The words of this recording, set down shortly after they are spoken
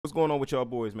What's going on with y'all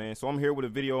boys, man? So I'm here with a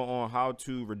video on how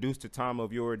to reduce the time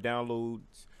of your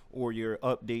downloads or your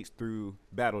updates through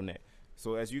Battlenet.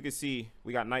 So as you can see,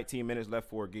 we got 19 minutes left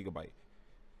for a gigabyte.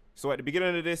 So at the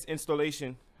beginning of this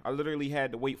installation, I literally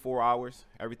had to wait 4 hours.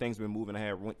 Everything's been moving. I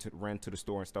had ran to the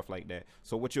store and stuff like that.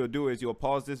 So what you'll do is you'll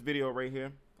pause this video right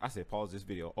here. I said pause this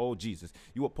video. Oh Jesus!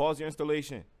 You will pause your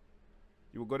installation.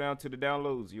 You will go down to the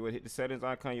downloads. You will hit the settings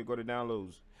icon. You'll go to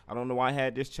downloads. I don't know why I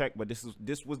had this checked, but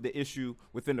this was the issue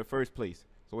within the first place.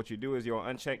 So what you do is you'll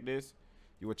uncheck this.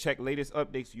 You will check latest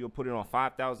updates. You'll put it on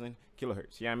 5,000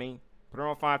 kilohertz. You know what I mean? Put it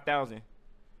on 5,000.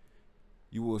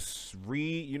 You will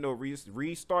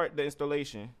restart the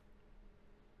installation,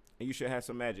 and you should have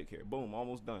some magic here. Boom,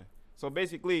 almost done. So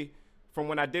basically, from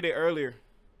when I did it earlier,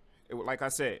 like I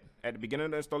said, at the beginning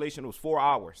of the installation, it was 4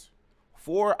 hours.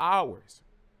 4 hours.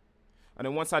 And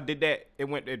then once I did that,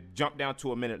 it jumped down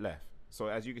to a minute left. So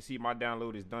as you can see, my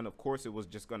download is done. Of course, it was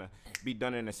just gonna be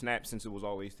done in a snap since it was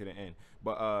always to the end.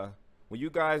 But if you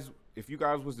guys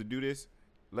was to do this,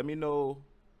 let me know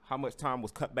how much time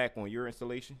was cut back on your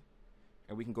installation,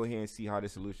 and we can go ahead and see how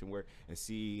this solution works and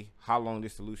see how long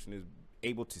this solution is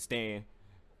able to stand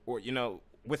or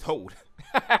withhold.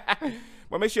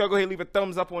 But make sure y'all go ahead and leave a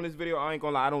thumbs up on this video. I ain't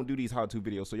gonna lie, I don't do these how-to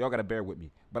videos, so y'all gotta bear with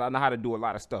me. But I know how to do a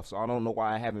lot of stuff, so I don't know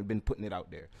why I haven't been putting it out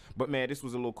there. But man, this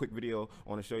was a little quick video. I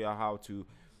want to show y'all how to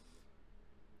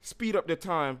speed up the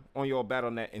time on your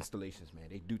Battlenet installations, man.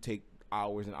 They do take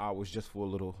hours and hours just for a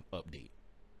little update.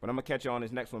 But I'm gonna catch y'all on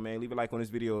this next one, man. Leave a like on this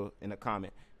video and a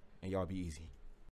comment, and y'all be easy.